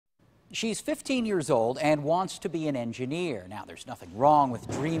She's 15 years old and wants to be an engineer. Now, there's nothing wrong with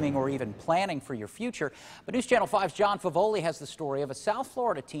dreaming or even planning for your future, but News Channel 5's John Favoli has the story of a South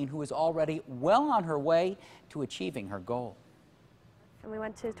Florida teen who is already well on her way to achieving her goal. And we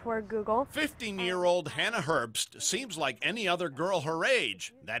went to tour Google. 15-year-old Hannah Herbst seems like any other girl her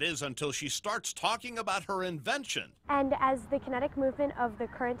age. That is until she starts talking about her invention. And as the kinetic movement of the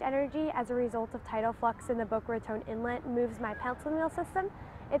current energy as a result of tidal flux in the Boca Raton inlet moves my pencil wheel system,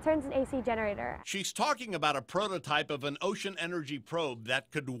 it turns an AC generator. She's talking about a prototype of an ocean energy probe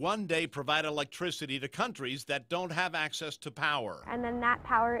that could one day provide electricity to countries that don't have access to power. And then that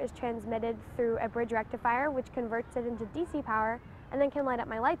power is transmitted through a bridge rectifier, which converts it into DC power, and then can light up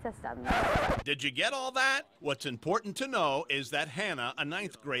my light system. Did you get all that? What's important to know is that Hannah, a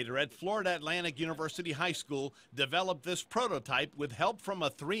 9th grader at Florida Atlantic University High School, developed this prototype with help from a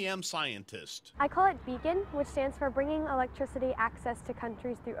 3M scientist. I call it BEACON, which stands for Bringing Electricity Access to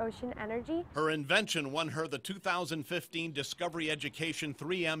Countries Through Ocean Energy. Her invention won her the 2015 Discovery Education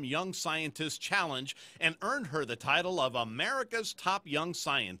 3M Young Scientist Challenge and earned her the title of America's Top Young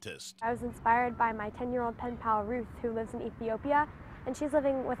Scientist. I was inspired by my 10-year-old pen pal Ruth, who lives in Ethiopia, and she's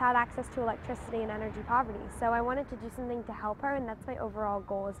living without access to electricity and energy poverty. So I wanted to do something to help her, and that's my overall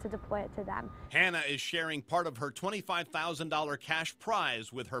goal, is to deploy it to them. Hannah is sharing part of her $25,000 cash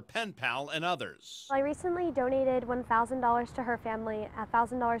prize with her pen pal and others. I recently donated $1,000 to her family,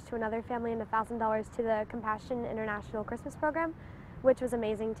 $1,000 to another family, and $1,000 to the Compassion International Christmas program, which was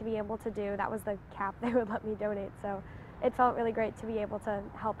amazing to be able to do. That was the cap they would let me donate. So it felt really great to be able to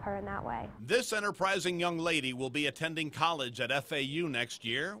help her in that way. This enterprising young lady will be attending college at FAU next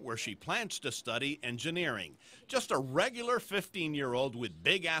year, where she plans to study engineering. Just a regular 15-year-old with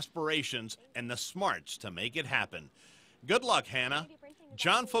big aspirations and the smarts to make it happen. Good luck, Hannah.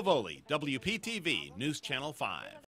 John Favoli, WPTV News Channel 5.